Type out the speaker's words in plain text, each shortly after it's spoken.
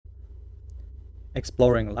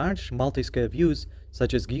Exploring large multiscale views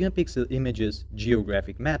such as gigapixel images,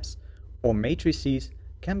 geographic maps, or matrices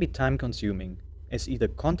can be time-consuming, as either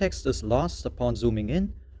context is lost upon zooming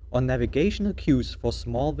in or navigational cues for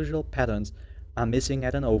small visual patterns are missing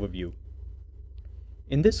at an overview.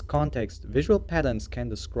 In this context, visual patterns can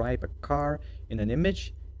describe a car in an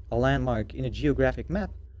image, a landmark in a geographic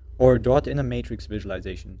map, or a dot in a matrix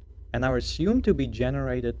visualization, and are assumed to be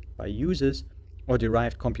generated by users or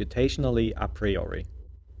derived computationally a priori.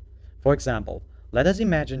 For example, let us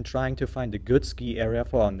imagine trying to find a good ski area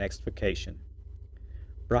for our next vacation.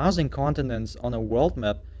 Browsing continents on a world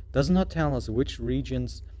map does not tell us which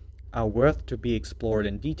regions are worth to be explored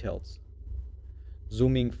in details.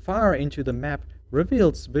 Zooming far into the map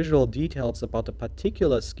reveals visual details about a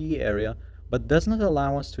particular ski area, but does not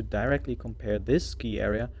allow us to directly compare this ski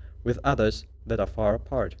area with others that are far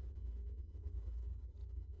apart.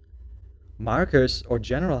 Markers or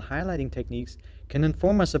general highlighting techniques can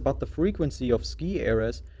inform us about the frequency of ski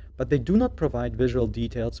areas, but they do not provide visual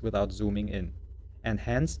details without zooming in, and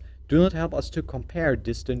hence do not help us to compare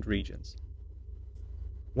distant regions.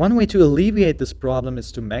 One way to alleviate this problem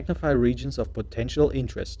is to magnify regions of potential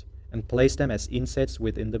interest and place them as insets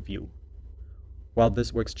within the view. While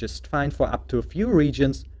this works just fine for up to a few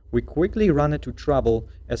regions, we quickly run into trouble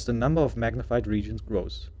as the number of magnified regions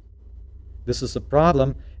grows. This is a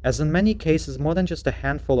problem, as in many cases more than just a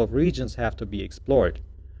handful of regions have to be explored.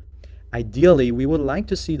 Ideally, we would like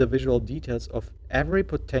to see the visual details of every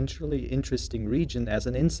potentially interesting region as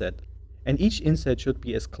an inset, and each inset should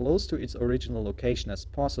be as close to its original location as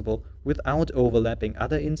possible without overlapping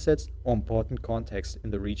other insets or important context in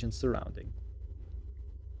the regions surrounding.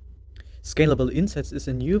 Scalable Insets is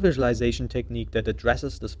a new visualization technique that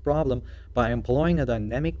addresses this problem by employing a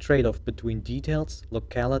dynamic trade-off between details,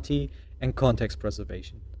 locality, and context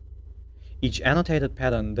preservation. Each annotated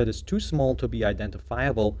pattern that is too small to be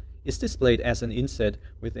identifiable is displayed as an inset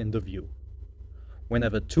within the view.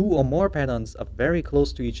 Whenever two or more patterns are very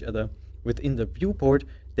close to each other within the viewport,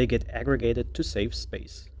 they get aggregated to save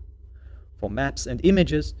space. For maps and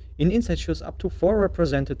images, an inset shows up to 4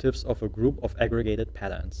 representatives of a group of aggregated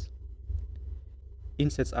patterns.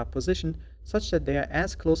 Insets are positioned such that they are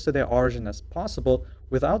as close to their origin as possible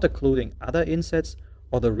without occluding other insets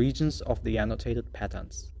or the regions of the annotated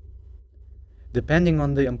patterns. Depending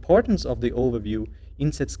on the importance of the overview,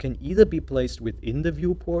 insets can either be placed within the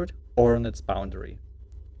viewport or on its boundary.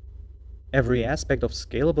 Every aspect of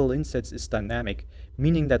scalable insets is dynamic,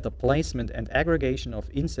 meaning that the placement and aggregation of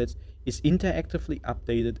insets is interactively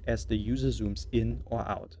updated as the user zooms in or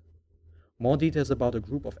out. More details about a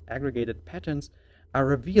group of aggregated patterns are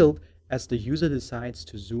revealed as the user decides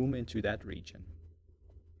to zoom into that region.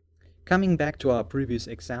 Coming back to our previous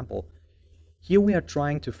example, here we are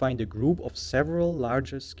trying to find a group of several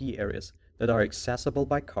larger ski areas that are accessible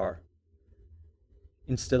by car.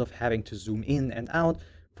 Instead of having to zoom in and out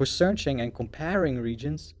for searching and comparing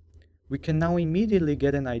regions, we can now immediately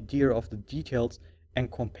get an idea of the details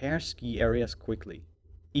and compare ski areas quickly,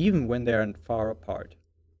 even when they are far apart.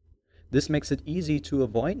 This makes it easy to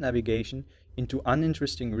avoid navigation into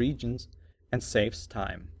uninteresting regions and saves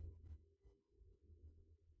time.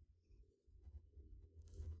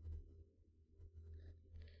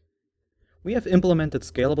 We have implemented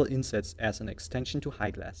Scalable Insets as an extension to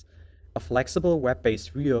HighGlass, a flexible web-based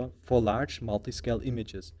viewer for large multiscale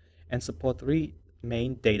images, and support 3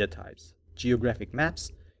 main data types: geographic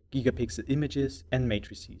maps, gigapixel images, and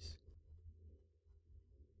matrices.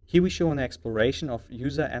 Here we show an exploration of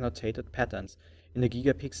user-annotated patterns in a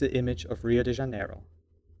gigapixel image of Rio de Janeiro.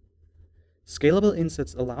 Scalable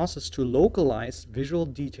Insets allows us to localize visual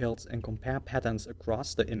details and compare patterns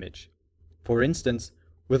across the image. For instance,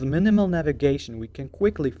 with minimal navigation, we can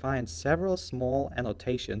quickly find several small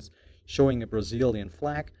annotations showing a Brazilian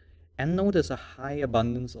flag and notice a high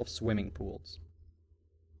abundance of swimming pools.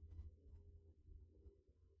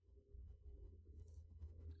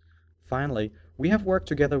 Finally, we have worked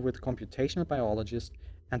together with computational biologists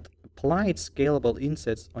and applied scalable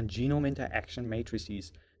insets on genome interaction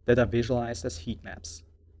matrices that are visualized as heat maps.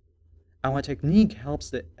 Our technique helps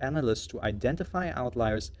the analyst to identify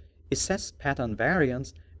outliers, assess pattern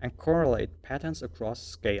variance, and correlate patterns across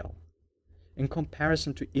scale. In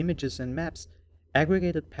comparison to images and maps,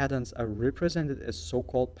 aggregated patterns are represented as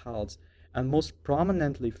so-called pals and most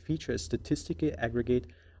prominently feature a statistical aggregate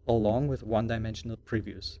along with one-dimensional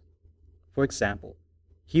previews. For example,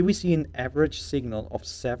 here we see an average signal of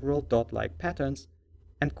several dot-like patterns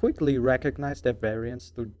and quickly recognize their variance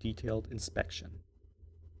through detailed inspection.